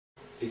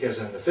because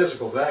in the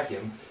physical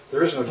vacuum,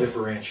 there is no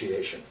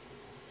differentiation.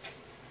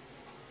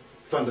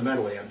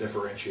 Fundamentally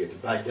undifferentiated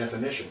by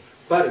definition,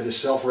 but it is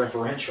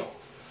self-referential.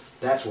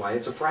 That's why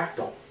it's a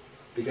fractal,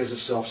 because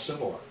it's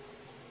self-similar.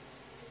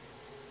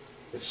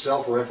 It's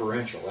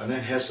self-referential, and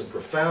that has some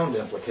profound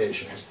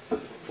implications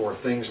for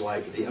things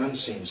like the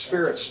unseen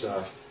spirit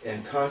stuff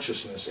and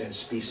consciousness and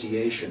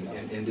speciation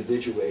and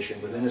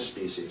individuation within a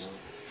species.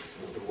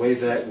 The way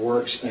that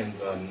works in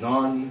the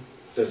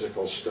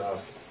non-physical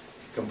stuff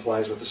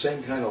complies with the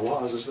same kind of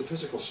laws as the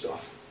physical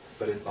stuff,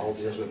 but it all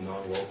deals with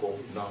non-local,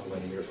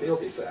 non-linear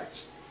field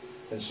effects.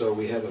 And so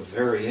we have a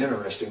very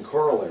interesting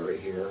corollary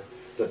here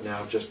that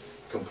now just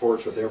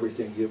comports with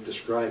everything you've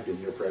described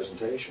in your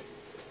presentation.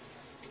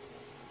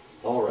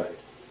 All right.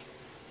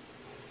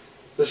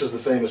 This is the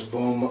famous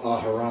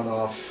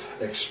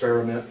Bohm-Aharonov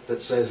experiment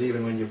that says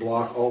even when you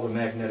block all the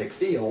magnetic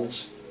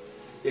fields,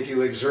 if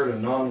you exert a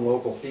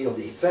non-local field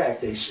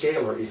effect, a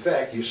scalar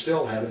effect, you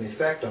still have an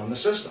effect on the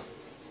system.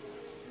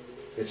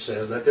 It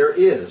says that there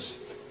is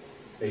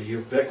a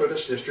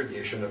ubiquitous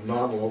distribution of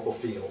non-local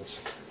fields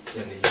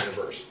in the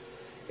universe.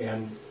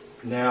 And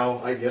now,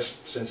 I guess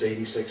since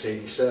 86,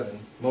 87,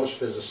 most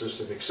physicists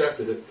have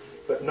accepted it,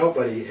 but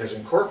nobody has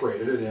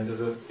incorporated it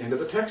into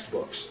the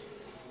textbooks.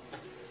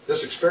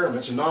 This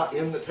experiment's not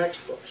in the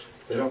textbooks.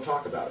 They don't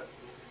talk about it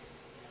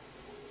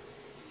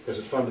because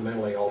it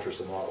fundamentally alters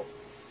the model.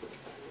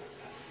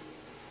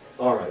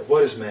 All right,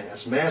 what is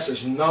mass? Mass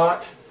is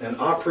not an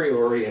a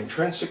priori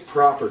intrinsic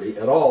property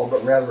at all,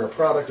 but rather a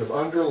product of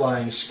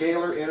underlying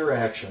scalar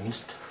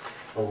interactions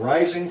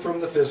arising from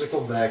the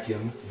physical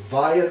vacuum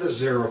via the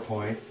zero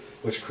point,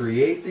 which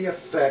create the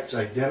effects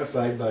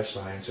identified by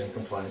science in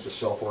compliance with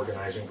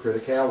self-organizing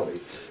criticality.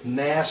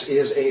 Mass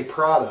is a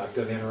product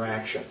of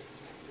interaction.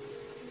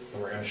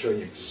 And we're going to show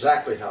you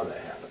exactly how that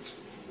happens.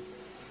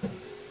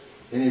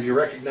 Any of you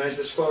recognize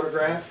this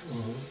photograph?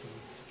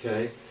 Mm-hmm.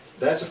 Okay.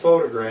 That's a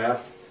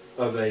photograph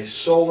of a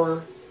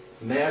solar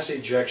mass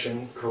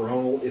ejection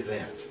coronal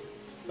event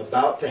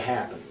about to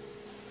happen.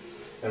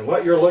 And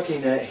what you're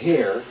looking at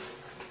here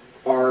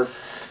are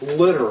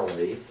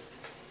literally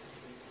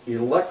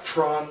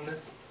electron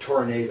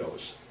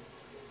tornadoes.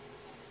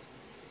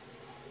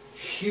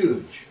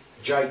 Huge,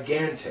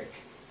 gigantic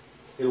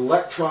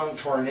electron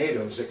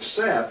tornadoes,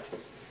 except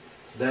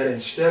that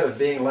instead of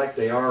being like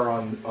they are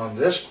on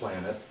this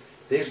planet,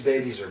 these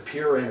babies are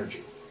pure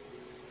energy.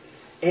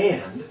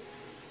 And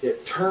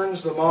it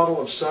turns the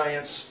model of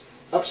science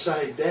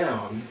upside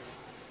down,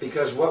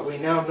 because what we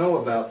now know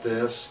about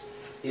this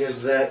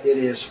is that it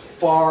is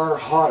far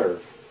hotter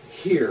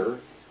here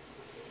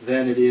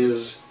than it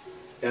is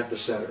at the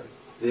center.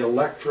 The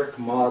electric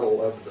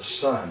model of the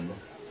sun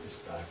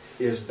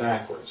is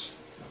backwards.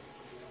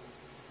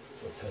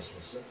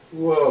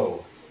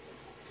 Whoa.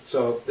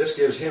 So this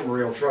gives him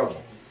real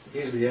trouble.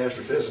 He's the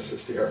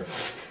astrophysicist here.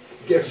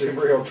 Gives him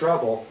real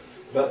trouble.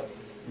 But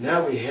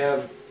now we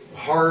have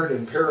hard,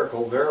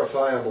 empirical,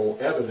 verifiable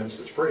evidence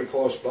that's pretty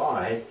close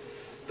by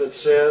that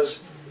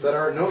says that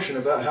our notion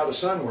about how the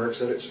sun works,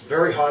 that it's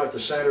very hot at the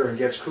center and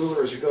gets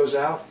cooler as it goes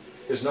out,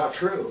 is not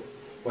true.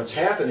 What's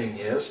happening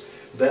is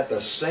that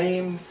the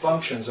same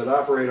functions that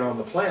operate on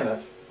the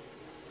planet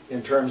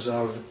in terms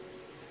of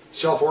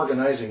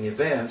self-organizing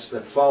events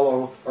that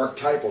follow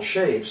archetypal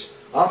shapes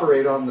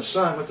operate on the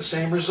sun with the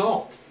same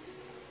result.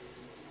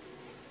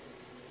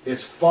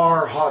 It's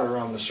far hotter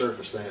on the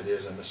surface than it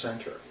is in the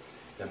center.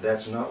 And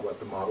that's not what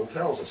the model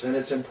tells us. And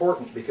it's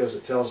important because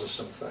it tells us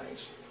some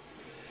things.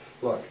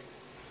 Look,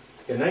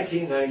 in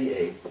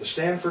 1998, the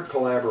Stanford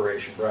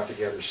collaboration brought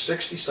together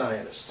 60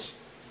 scientists.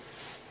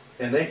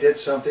 And they did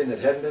something that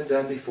hadn't been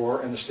done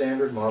before, and the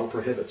standard model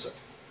prohibits it.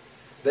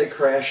 They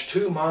crashed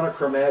two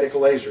monochromatic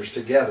lasers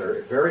together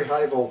at very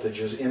high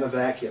voltages in a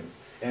vacuum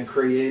and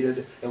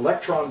created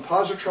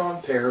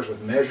electron-positron pairs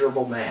with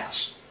measurable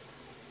mass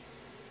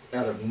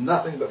out of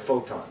nothing but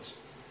photons.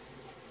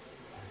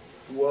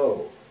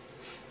 Whoa.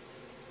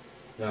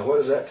 Now, what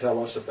does that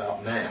tell us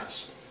about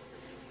mass?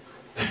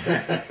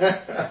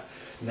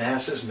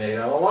 Mass is made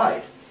out of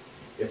light.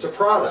 It's a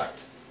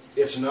product.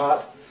 It's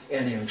not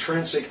an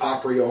intrinsic a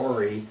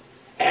priori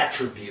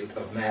attribute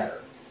of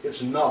matter.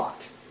 It's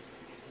not.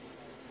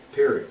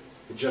 Period.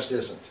 It just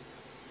isn't.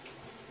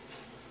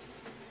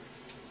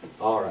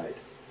 All right.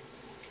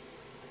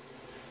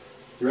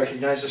 You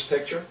recognize this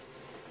picture?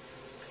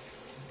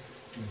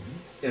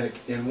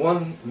 Mm-hmm. In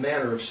one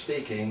manner of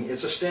speaking,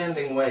 it's a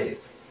standing wave.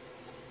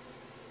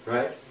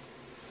 Right?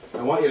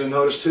 I want you to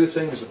notice two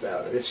things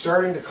about it. It's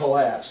starting to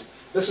collapse.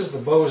 This is the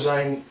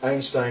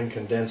Bose-Einstein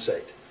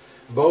condensate.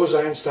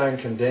 Bose-Einstein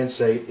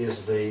condensate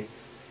is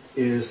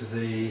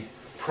the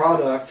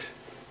product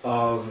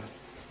of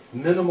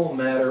minimal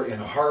matter in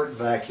a hard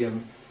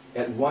vacuum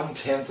at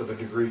 1/10 of a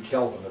degree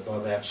Kelvin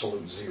above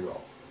absolute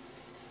zero.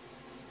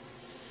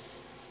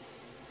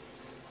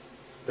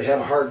 They had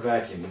a hard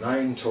vacuum,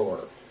 9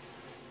 torr,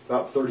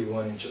 about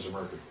 31 inches of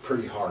mercury,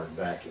 pretty hard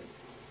vacuum.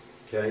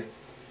 Okay?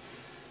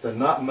 There's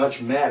not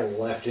much matter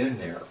left in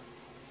there.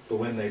 But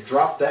when they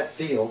dropped that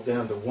field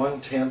down to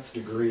 1/10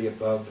 degree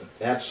above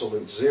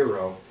absolute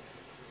zero,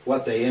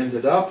 what they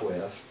ended up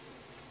with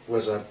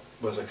was a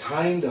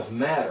kind of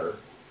matter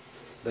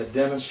that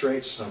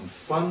demonstrates some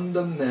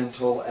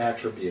fundamental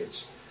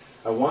attributes.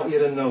 I want you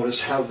to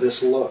notice how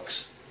this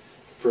looks.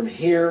 From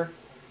here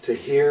to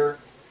here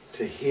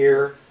to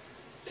here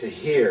to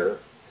here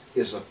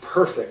is a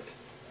perfect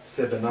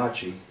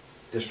Fibonacci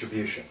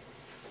distribution.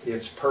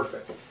 It's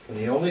perfect. And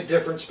the only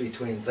difference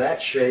between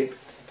that shape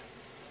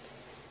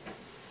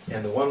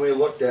and the one we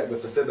looked at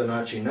with the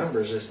Fibonacci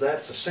numbers is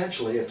that's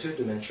essentially a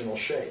two-dimensional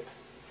shape.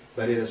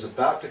 But it is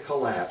about to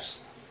collapse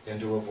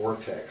into a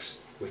vortex,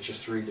 which is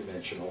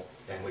three-dimensional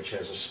and which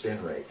has a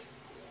spin rate.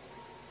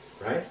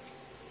 Right?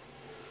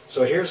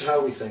 So here's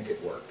how we think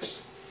it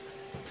works.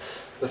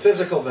 The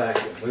physical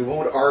vacuum, we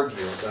won't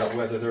argue about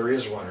whether there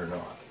is one or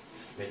not.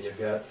 I mean, you've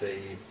got the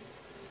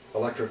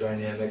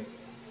electrodynamic,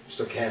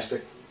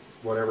 stochastic,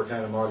 whatever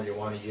kind of model you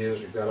want to use.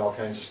 We've got all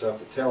kinds of stuff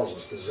that tells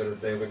us. The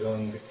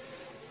Zitter-Davidung,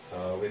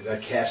 we've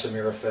got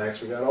Casimir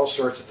effects. We've got all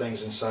sorts of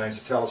things in science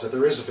that tell us that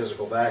there is a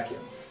physical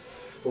vacuum.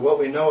 But what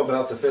we know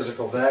about the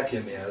physical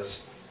vacuum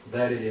is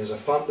that it is a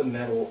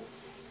fundamental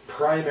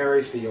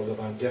primary field of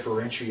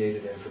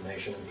undifferentiated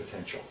information and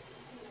potential.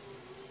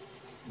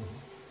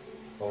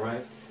 All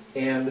right?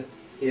 And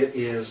it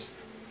is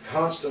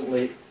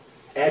constantly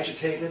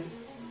agitated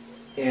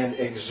and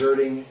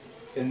exerting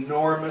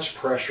enormous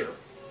pressure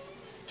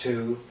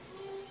to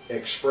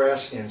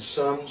express in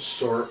some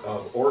sort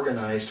of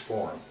organized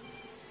form.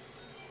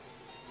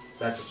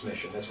 That's its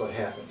mission. That's what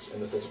happens in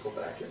the physical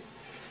vacuum.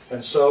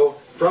 And so,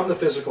 from the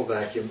physical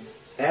vacuum,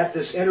 at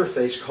this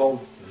interface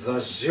called the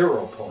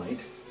 0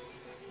 point,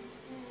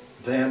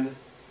 then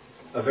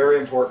a very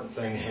important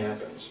thing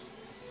happens.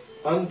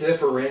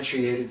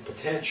 Undifferentiated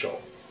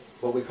potential,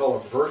 what we call a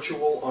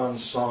virtual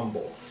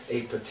ensemble,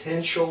 a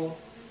potential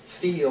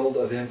field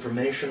of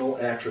informational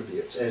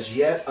attributes, as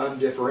yet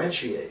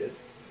undifferentiated,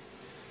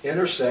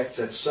 intersects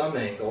at some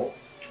angle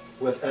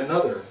with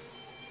another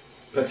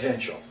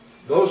potential.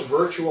 Those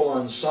virtual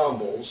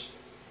ensembles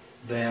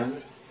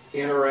then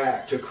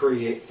interact to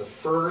create the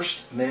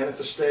first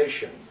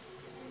manifestation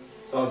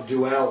of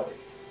duality.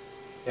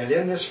 And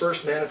in this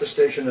first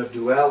manifestation of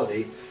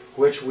duality,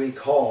 which we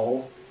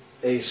call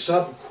a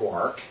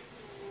subquark,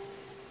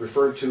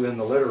 referred to in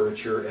the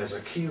literature as a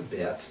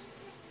qubit,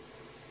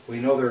 we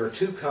know there are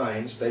two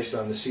kinds based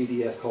on the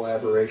CDF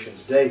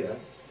collaboration's data.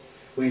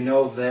 We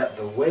know that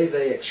the way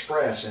they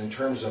express in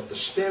terms of the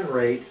spin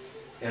rate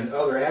and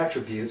other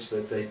attributes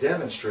that they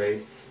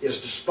demonstrate is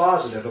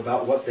dispositive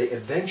about what they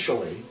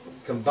eventually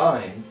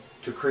combine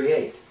to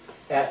create.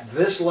 At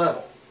this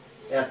level,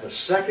 at the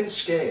second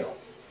scale,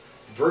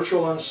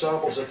 virtual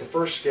ensembles at the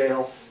first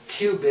scale,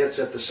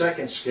 qubits at the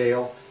second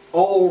scale,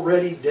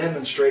 already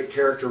demonstrate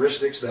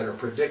characteristics that are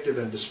predictive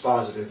and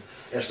dispositive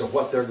as to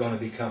what they're going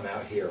to become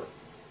out here.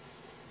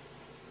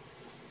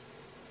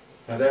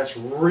 Now that's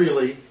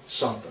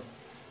something.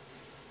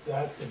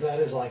 That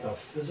is like a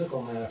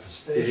physical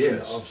manifestation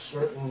of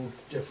certain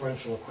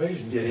differential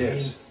equations. It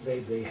is. They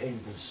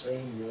behave the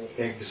same way.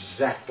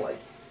 Exactly.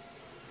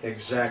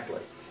 Exactly.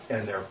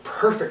 And they're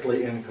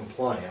perfectly in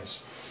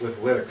compliance with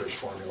Whittaker's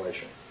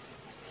formulation.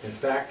 In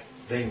fact,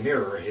 they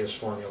mirror his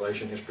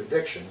formulation, his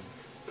prediction,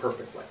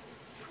 perfectly.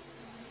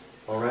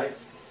 All right?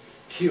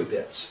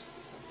 Qubits,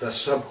 the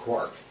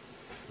subquark,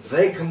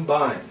 they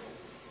combine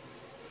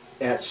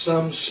at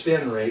some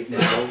spin rate.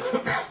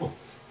 Now,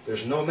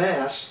 there's no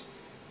mass.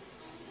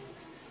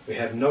 We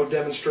have no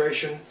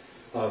demonstration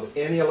of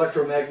any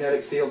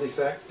electromagnetic field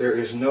effect. There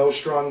is no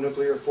strong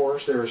nuclear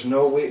force. There is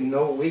no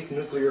weak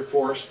nuclear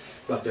force.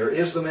 But there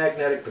is the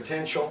magnetic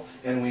potential,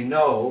 and we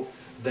know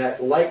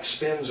that like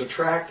spins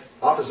attract,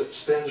 opposite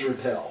spins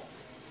repel.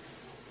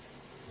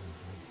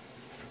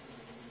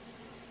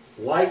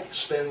 Like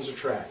spins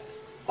attract,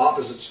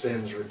 opposite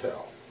spins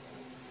repel.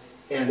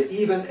 And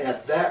even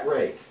at that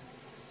rate,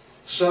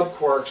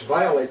 subquarks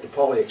violate the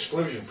Pauli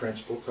exclusion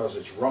principle because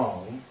it's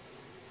wrong.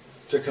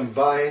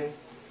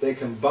 They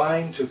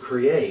combine to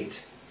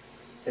create,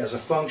 as a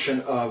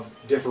function of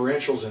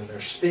differentials in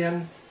their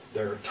spin,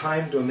 their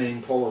time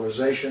domain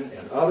polarization,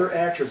 and other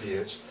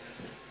attributes,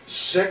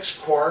 6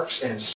 quarks and